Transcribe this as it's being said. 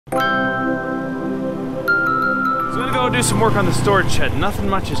So I'm gonna go do some work on the storage shed. Nothing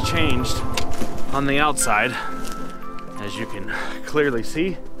much has changed on the outside. As you can clearly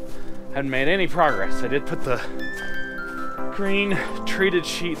see, I haven't made any progress. I did put the green treated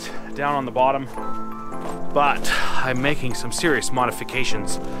sheets down on the bottom, but I'm making some serious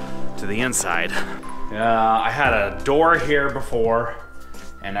modifications to the inside. I had a door here before,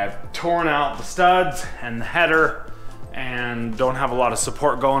 and I've torn out the studs and the header, and don't have a lot of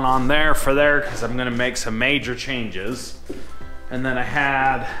support going on there because I'm gonna make some major changes. And then I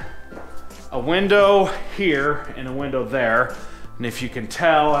had a window here and a window there. And if you can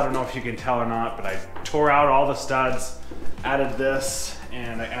tell, I don't know if you can tell or not, but I tore out all the studs, added this,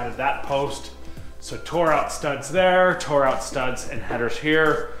 and I added that post. So tore out studs there, tore out studs and headers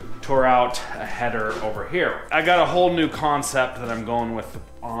here, tore out a header over here. I got a whole new concept that I'm going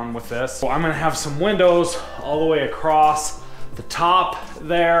on with this. So I'm gonna have some windows all the way across the top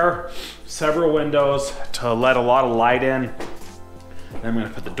there, several windows to let a lot of light in. And I'm gonna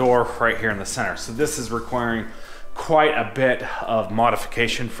put the door right here in the center. So this is requiring quite a bit of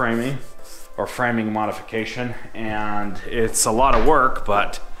modification framing modification, and it's a lot of work,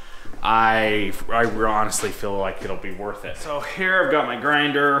 but I honestly feel like it'll be worth it. So here I've got my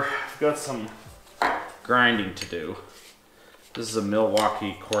grinder. I've got some grinding to do. This is a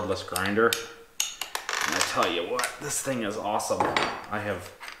Milwaukee cordless grinder. And I tell you what, this thing is awesome. I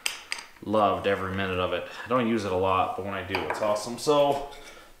have loved every minute of it. I don't use it a lot, but when I do, it's awesome. So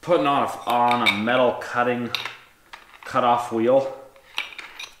putting on a metal cutoff wheel.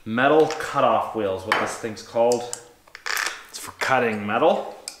 Metal cutoff wheel is what this thing's called. It's for cutting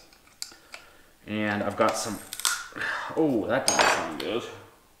metal. And I've got some, oh, that doesn't sound good.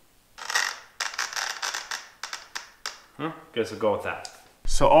 Guess I'll go with that.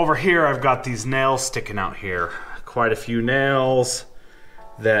 So over here, I've got these nails sticking out here. Quite a few nails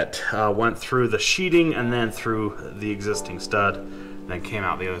that went through the sheeting and then through the existing stud, and then came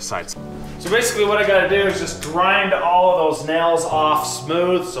out the other side. So basically what I gotta do is just grind all of those nails off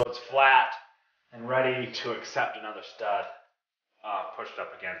smooth so it's flat and ready to accept another stud pushed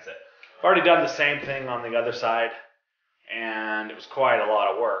up against it. I've already done the same thing on the other side, and it was quite a lot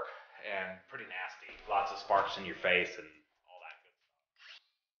of work and pretty nasty. Lots of sparks in your face and all that good stuff.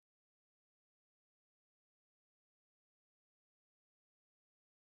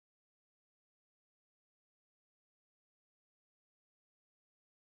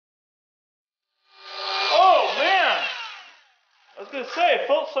 Oh man! I was gonna say, I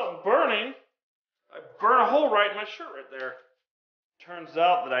felt something burning. I burned a hole right in my shirt right there. Turns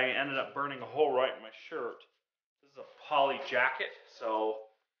out that I ended up burning a hole right in my shirt. This is a poly jacket, so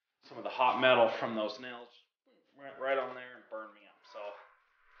some of the hot metal from those nails went right on there and burned me up.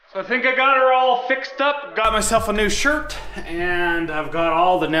 So I think I got her all fixed up, got myself a new shirt, and I've got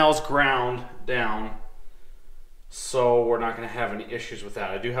all the nails ground down. So we're not gonna have any issues with that.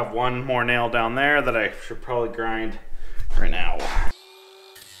 I do have one more nail down there that I should probably grind right now.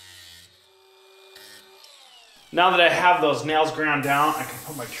 Now that I have those nails ground down, I can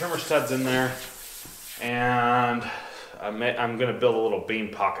put my trimmer studs in there, and I'm gonna build a little beam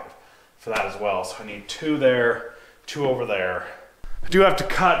pocket for that as well. So I need two there, two over there. I do have to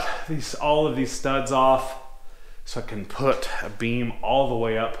cut all of these studs off so I can put a beam all the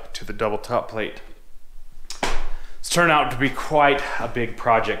way up to the double top plate. It's turned out to be quite a big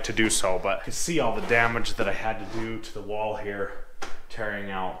project to do so, but you can see all the damage that I had to do to the wall here,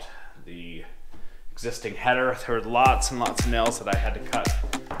 tearing out the existing header. There were lots and lots of nails that I had to cut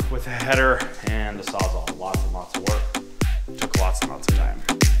with the header and the Sawzall. Lots and lots of work. It took lots and lots of time.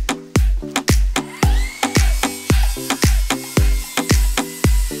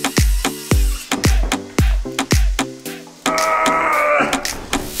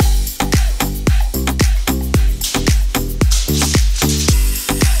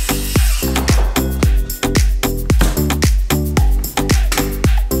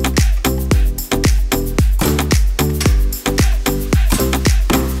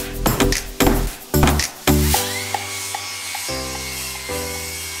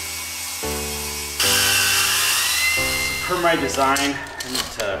 My design, I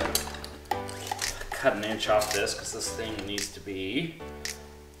need to cut an inch off this because this thing needs to be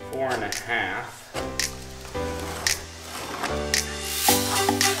 4.5.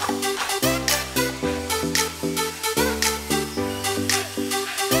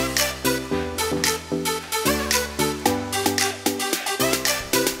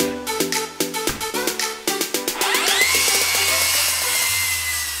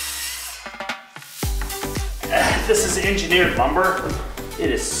 This is engineered lumber. It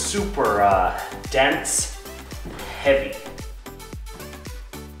is super dense, heavy.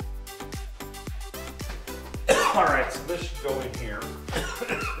 All right, so this should go in here.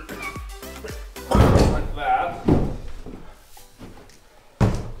 Like that.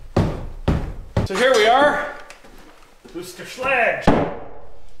 So here we are. Booster sledge.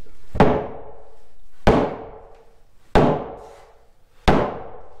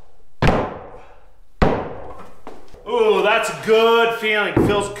 Ooh, that's a good feeling. It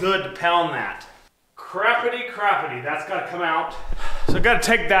feels good to pound that. Crappity, that's gotta come out. So I gotta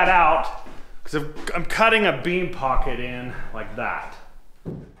take that out because I'm cutting a beam pocket in like that.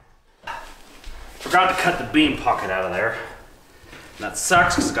 Forgot to cut the beam pocket out of there. And that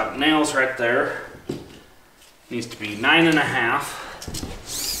sucks because it's got nails right there. Needs to be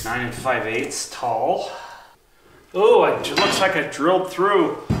 9.5, 9 5/8 tall. Oh, it looks like I drilled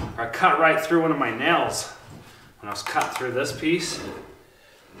through, or I cut right through one of my nails when I was cut through this piece.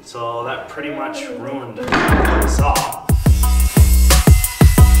 So that pretty much ruined the saw.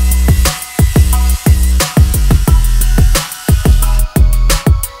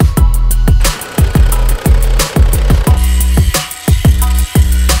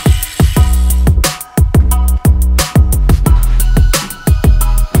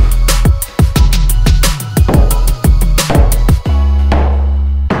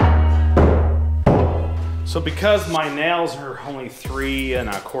 So because my nails are only 3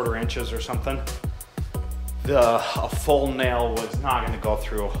 1/4 inches or something, a full nail was not going to go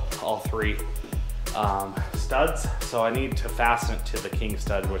through all 3 studs. So I need to fasten it to the king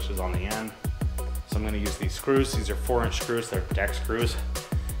stud, which is on the end. So I'm going to use these screws. These are 4-inch screws. They're deck screws.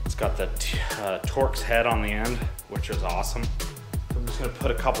 It's got the Torx head on the end, which is awesome. So I'm just going to put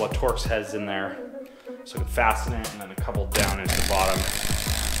a couple of Torx heads in there so I can fasten it, and then a couple down into the bottom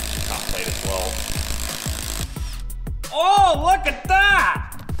top plate as well. Oh, look at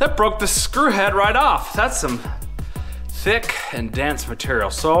that! That broke the screw head right off. That's some thick and dense material.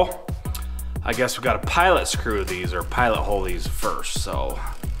 So I guess we gotta pilot screw these or pilot hole these first. So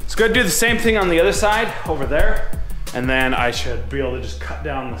let's go do the same thing on the other side over there. And then I should be able to just cut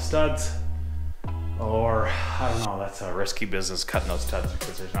down the studs. Or, I don't know, that's a risky business cutting those studs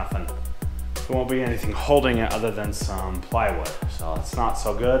because there's nothing, there won't be anything holding it other than some plywood. So it's not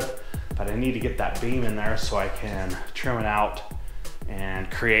so good. But I need to get that beam in there so I can trim it out and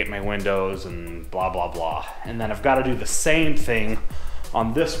create my windows and blah, blah, blah. And then I've got to do the same thing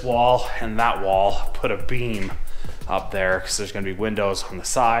on this wall and that wall, put a beam up there because there's going to be windows on the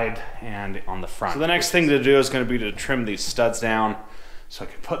side and on the front. So the next thing to do is going to be to trim these studs down so I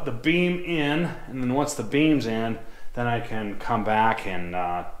can put the beam in, and then once the beam's in, then I can come back and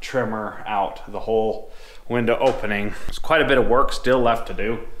trimmer out the whole window opening. There's quite a bit of work still left to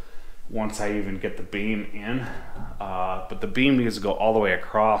do once I even get the beam in, but the beam needs to go all the way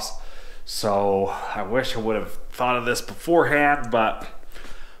across. So I wish I would have thought of this beforehand, but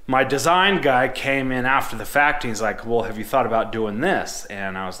my design guy came in after the fact and he's like, well, have you thought about doing this?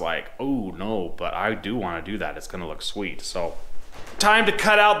 And I was like, oh no, but I do want to do that. It's gonna look sweet. So time to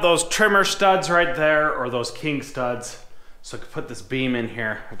cut out those trimmer studs right there, or those king studs, so I can put this beam in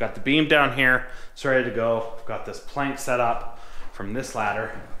here. I've got the beam down here, it's ready to go. I've got this plank set up from this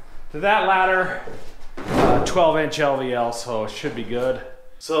ladder to that ladder, 12-inch LVL, so it should be good.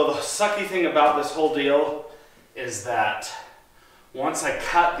 So the sucky thing about this whole deal is that once I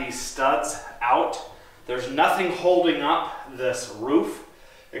cut these studs out, there's nothing holding up this roof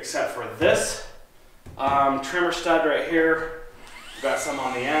except for this trimmer stud right here. I've got some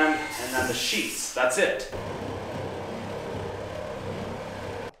on the end, and then the sheets. That's it.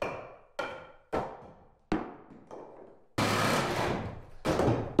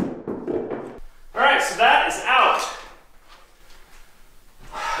 So that is out.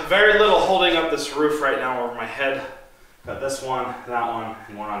 Very little holding up this roof right now over my head. Got this one, that one,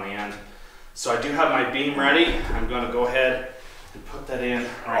 and one on the end. So I do have my beam ready. I'm going to go ahead and put that in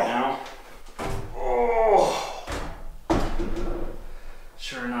right now. Oh,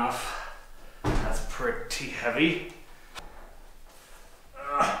 sure enough, that's pretty heavy.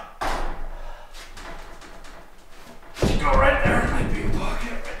 Go right there in my beam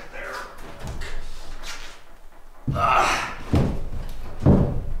pocket, right there.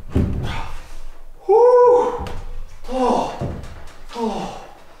 Whoo! Oh! Oh!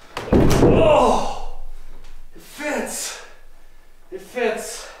 Oh! It fits! It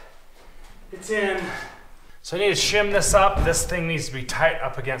fits! It's in. So I need to shim this up. This thing needs to be tight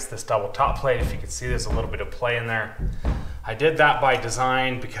up against this double top plate. If you can see, there's a little bit of play in there. I did that by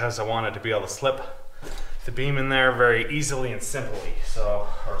design because I wanted to be able to slip the beam in there very easily and simply. So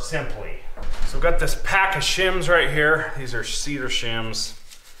I've got this pack of shims right here. These are cedar shims.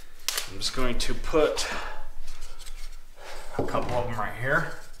 I'm just going to put a couple of them right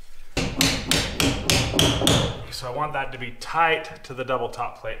here. So I want that to be tight to the double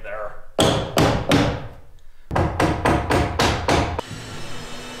top plate there.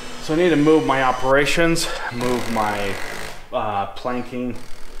 So I need to move my operations, move my planking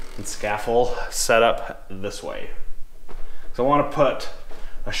and scaffold setup this way. So I want to put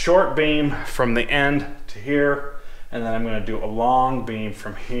a short beam from the end to here, and then I'm going to do a long beam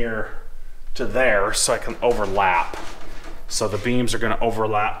from here to there so I can overlap. So the beams are going to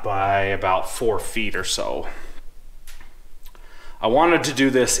overlap by about 4 feet or so. I wanted to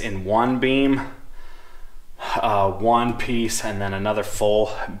do this in one beam, one piece, and then another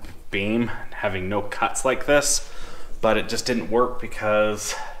full beam, having no cuts like this, but it just didn't work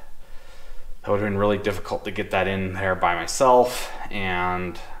because that would have been really difficult to get that in there by myself,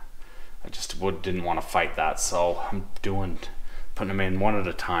 and I just didn't want to fight that, so I'm putting them in one at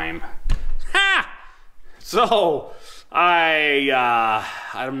a time. Ha! So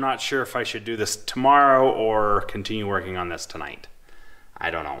I'm not sure if I should do this tomorrow or continue working on this tonight. I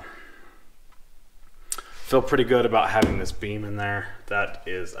don't know. Feel pretty good about having this beam in there. That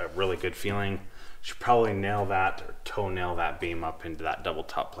is a really good feeling. Should probably nail that or toe nail that beam up into that double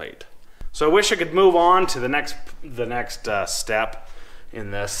top plate. So I wish I could move on to the next step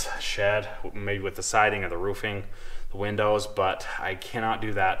in this shed, maybe with the siding or the roofing, the windows, but I cannot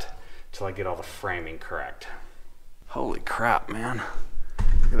do that till I get all the framing correct. Holy crap, man.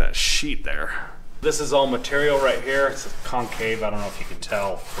 Look at that sheet there. This is all material right here. It's a concave, I don't know if you can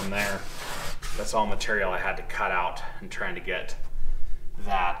tell from there. That's all material I had to cut out and trying to get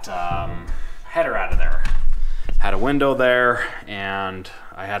that header out of there. Had a window there and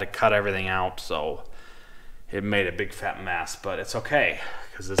I had to cut everything out, so it made a big fat mess, but it's okay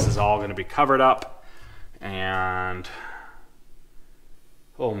because this is all going to be covered up. And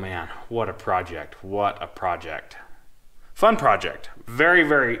oh man, what a project. What a project. Fun project. Very,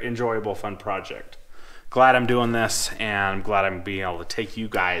 very enjoyable, fun project. Glad I'm doing this, and I'm glad I'm being able to take you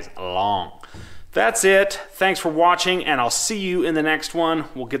guys along. That's it. Thanks for watching, and I'll see you in the next one.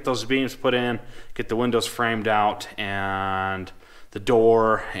 We'll get those beams put in, get the windows framed out, and the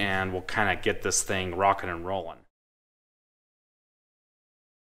door, and we'll kind of get this thing rocking and rolling.